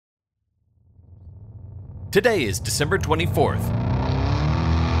Today is December 24th.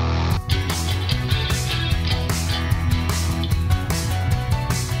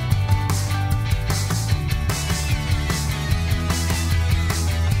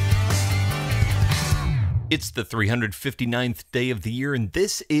 It's the 359th day of the year, and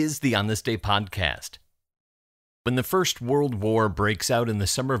this is the On This Day podcast. When the First World War breaks out in the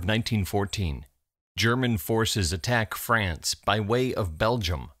summer of 1914, German forces attack France by way of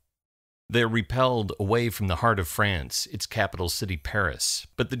Belgium. They're repelled away from the heart of France, its capital city Paris,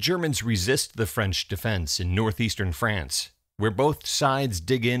 but the Germans resist the French defense in northeastern France, where both sides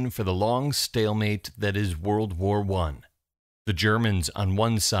dig in for the long stalemate that is World War I. The Germans on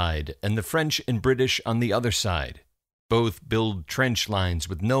one side and the French and British on the other side. Both build trench lines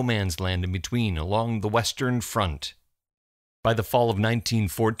with no man's land in between along the Western Front. By the fall of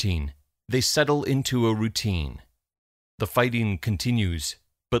 1914, they settle into a routine. The fighting continues,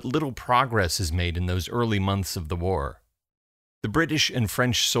 but little progress is made in those early months of the war. The British and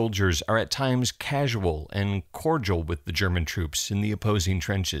French soldiers are at times casual and cordial with the German troops in the opposing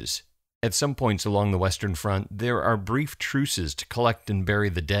trenches. At some points along the Western Front, there are brief truces to collect and bury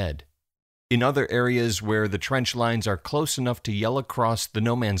the dead. In other areas where the trench lines are close enough to yell across the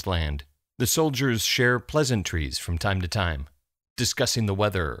no-man's land, the soldiers share pleasantries from time to time, discussing the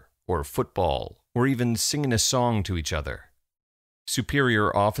weather, or football, or even singing a song to each other.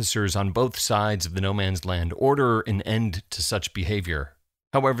 Superior officers on both sides of the no-man's land order an end to such behavior.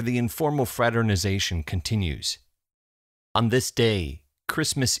 However, the informal fraternization continues. On this day,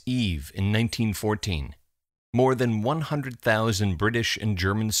 Christmas Eve in 1914, more than 100,000 British and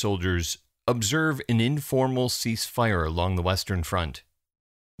German soldiers observe an informal ceasefire along the Western Front,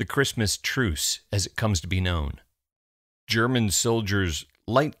 the Christmas Truce, as it comes to be known. German soldiers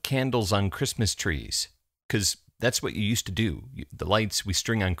light candles on Christmas trees, because that's what you used to do. The lights we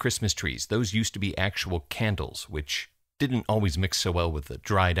string on Christmas trees, those used to be actual candles, which didn't always mix so well with the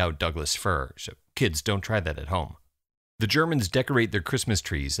dried-out Douglas fir, so kids, don't try that at home. The Germans decorate their Christmas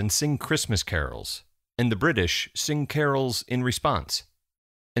trees and sing Christmas carols, and the British sing carols in response.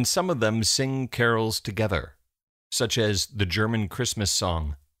 And some of them sing carols together, such as the German Christmas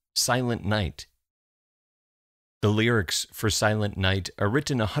song, Silent Night. The lyrics for Silent Night are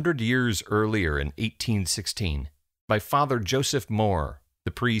written 100 years earlier in 1816 by Father Joseph Mohr,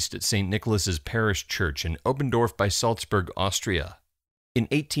 the priest at St. Nicholas's Parish Church in Oberndorf by Salzburg, Austria. In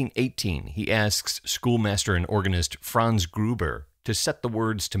 1818, he asks schoolmaster and organist Franz Gruber to set the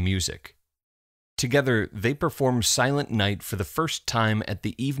words to music. Together, they perform Silent Night for the first time at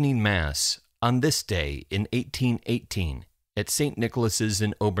the evening mass on this day in 1818 at St. Nicholas's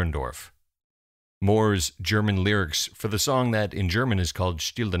in Oberndorf. Mohr's German lyrics for the song that in German is called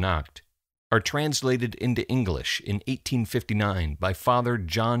Stille Nacht are translated into English in 1859 by Father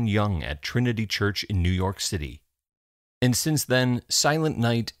John Young at Trinity Church in New York City. And since then, Silent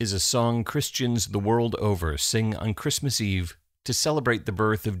Night is a song Christians the world over sing on Christmas Eve to celebrate the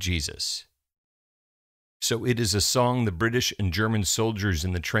birth of Jesus. So it is a song the British and German soldiers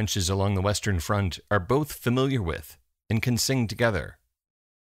in the trenches along the Western Front are both familiar with and can sing together.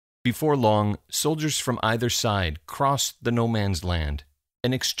 Before long, soldiers from either side cross the no-man's land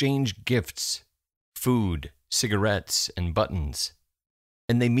and exchange gifts, food, cigarettes, and buttons.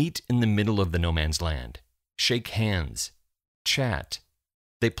 And they meet in the middle of the no-man's land, shake hands, chat.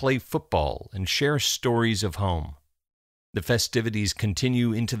 They play football and share stories of home. The festivities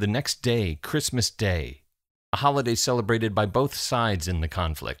continue into the next day, Christmas Day, a holiday celebrated by both sides in the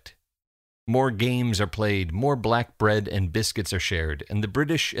conflict. More games are played, more black bread and biscuits are shared, and the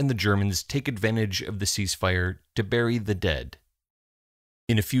British and the Germans take advantage of the ceasefire to bury the dead.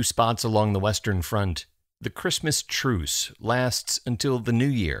 In a few spots along the Western Front, the Christmas truce lasts until the New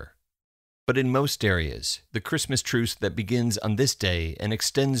Year. But in most areas, the Christmas truce that begins on this day and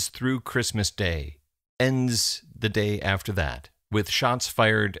extends through Christmas Day ends the day after that, with shots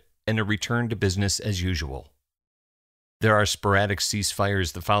fired and a return to business as usual. There are sporadic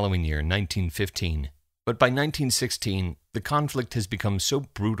ceasefires the following year, 1915, but by 1916, the conflict has become so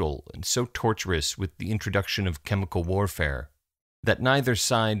brutal and so torturous with the introduction of chemical warfare that neither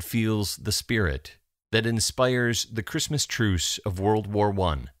side feels the spirit that inspires the Christmas truce of World War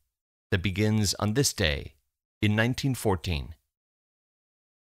I that begins on this day in 1914.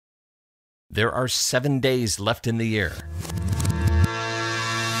 There are 7 days left in the year.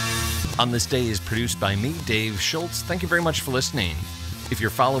 On This Day is produced by me, Dave Schultz. Thank you very much for listening. If you're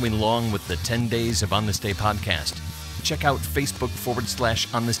following along with the 10 days of On This Day podcast, check out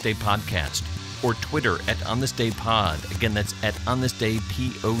Facebook.com/On This Day podcast or Twitter @OnThisDayPod. Again, that's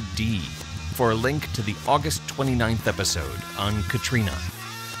 @OnThisDayPod for a link to the August 29th episode on Katrina.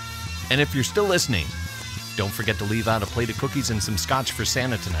 And if you're still listening, Don't forget to leave out a plate of cookies and some scotch for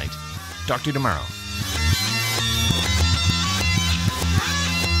Santa tonight. Talk to you tomorrow.